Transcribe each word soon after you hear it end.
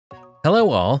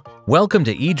Hello all, welcome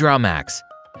to EdrawMax.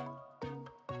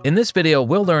 In this video,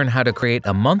 we'll learn how to create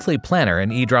a monthly planner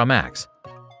in EdrawMax.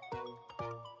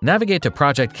 Navigate to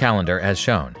Project Calendar as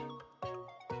shown.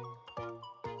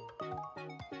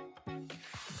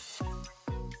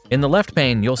 In the left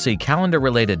pane, you'll see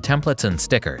calendar-related templates and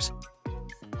stickers.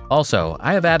 Also,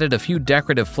 I have added a few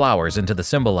decorative flowers into the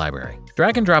symbol library.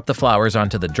 Drag and drop the flowers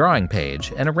onto the drawing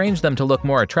page and arrange them to look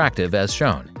more attractive as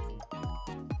shown.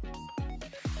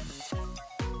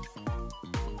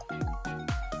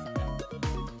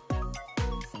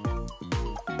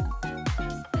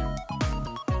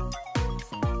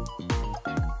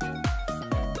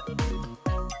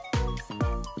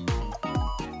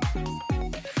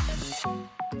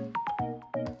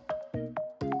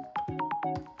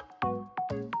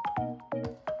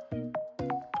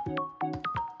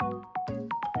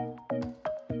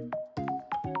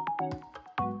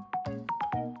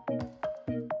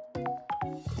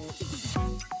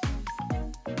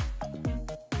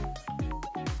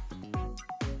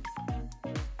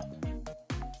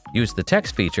 Use the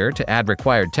text feature to add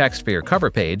required text for your cover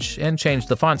page and change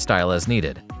the font style as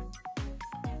needed.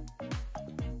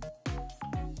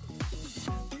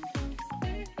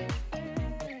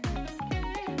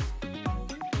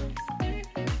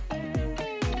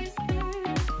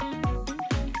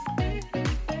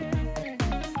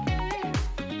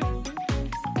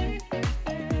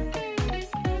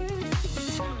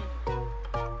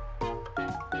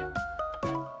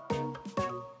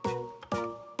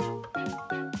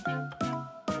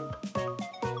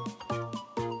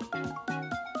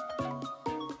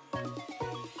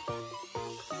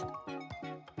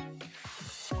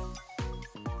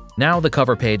 Now the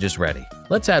cover page is ready.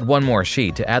 Let's add one more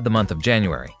sheet to add the month of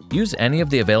January. Use any of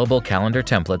the available calendar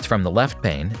templates from the left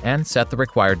pane and set the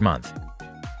required month.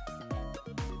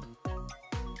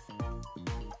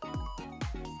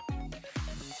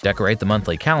 Decorate the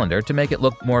monthly calendar to make it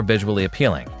look more visually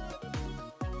appealing.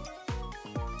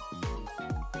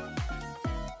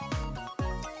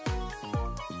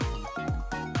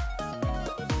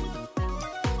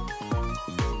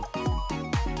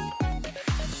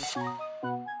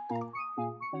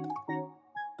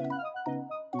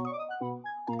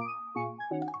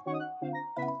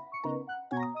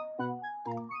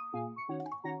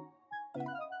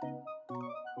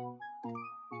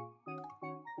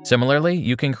 Similarly,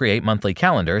 you can create monthly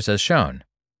calendars as shown.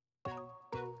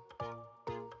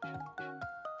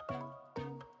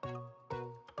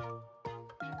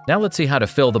 Now let's see how to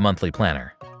fill the monthly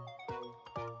planner.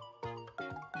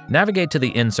 Navigate to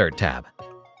the Insert tab.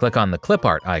 Click on the Clip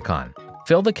Art icon.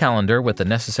 Fill the calendar with the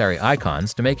necessary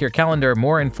icons to make your calendar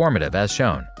more informative as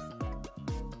shown.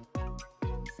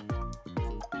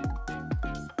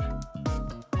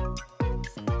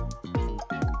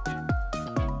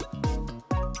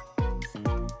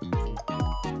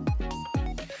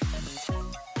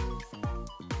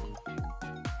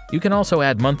 You can also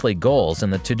add monthly goals in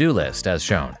the to-do list as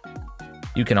shown.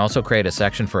 You can also create a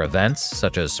section for events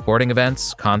such as sporting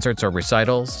events, concerts or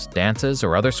recitals, dances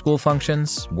or other school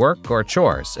functions, work or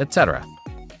chores, etc.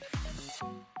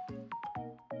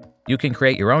 You can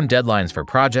create your own deadlines for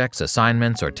projects,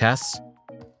 assignments, or tests.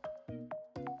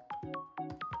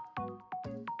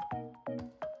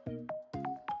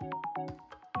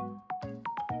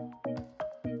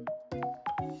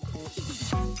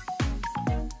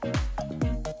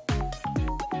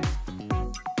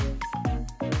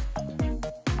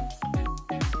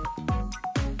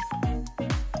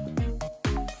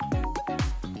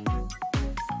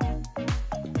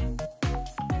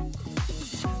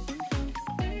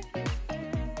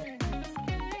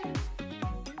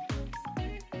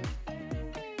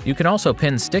 You can also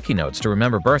pin sticky notes to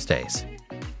remember birthdays.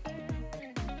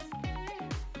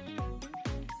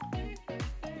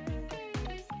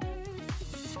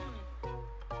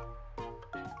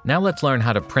 Now let's learn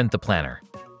how to print the planner.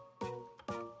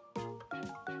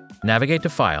 Navigate to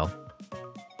File,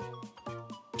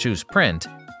 choose Print,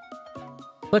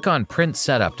 click on Print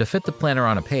Setup to fit the planner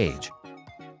on a page.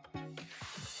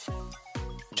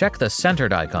 Check the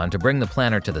centered icon to bring the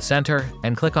planner to the center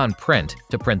and click on Print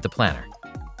to print the planner.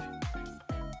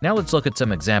 Now let's look at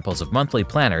some examples of monthly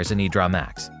planners in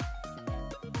EdrawMax.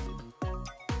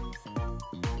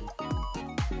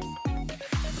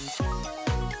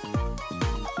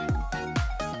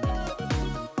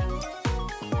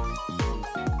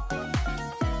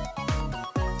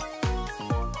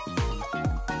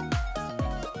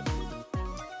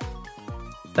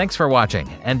 Thanks for watching,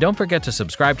 and don't forget to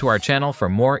subscribe to our channel for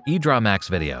more EdrawMax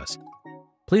videos.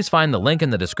 Please find the link in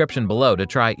the description below to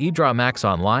try EdrawMax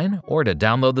online or to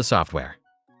download the software.